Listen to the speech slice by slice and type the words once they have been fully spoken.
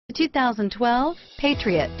2012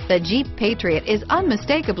 Patriot. The Jeep Patriot is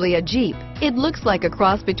unmistakably a Jeep. It looks like a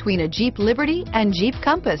cross between a Jeep Liberty and Jeep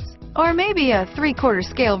Compass, or maybe a 3/4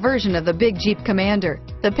 scale version of the big Jeep Commander.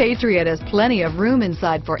 The Patriot has plenty of room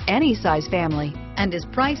inside for any size family and is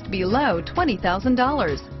priced below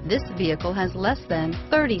 $20,000. This vehicle has less than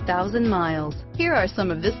 30,000 miles. Here are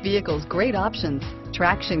some of this vehicle's great options: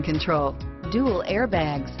 traction control, dual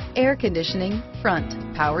airbags, air conditioning, front,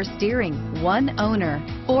 power steering, one owner,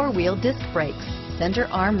 4-wheel disc brakes, center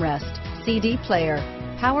armrest, CD player,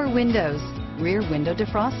 power windows, rear window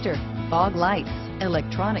defroster, fog lights,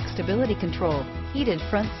 electronic stability control, heated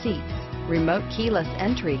front seats, remote keyless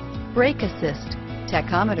entry, brake assist,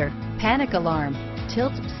 tachometer, panic alarm,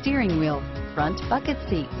 tilt steering wheel, front bucket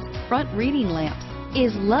seats, front reading lamps.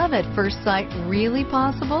 Is love at first sight really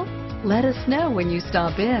possible? Let us know when you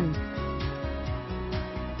stop in.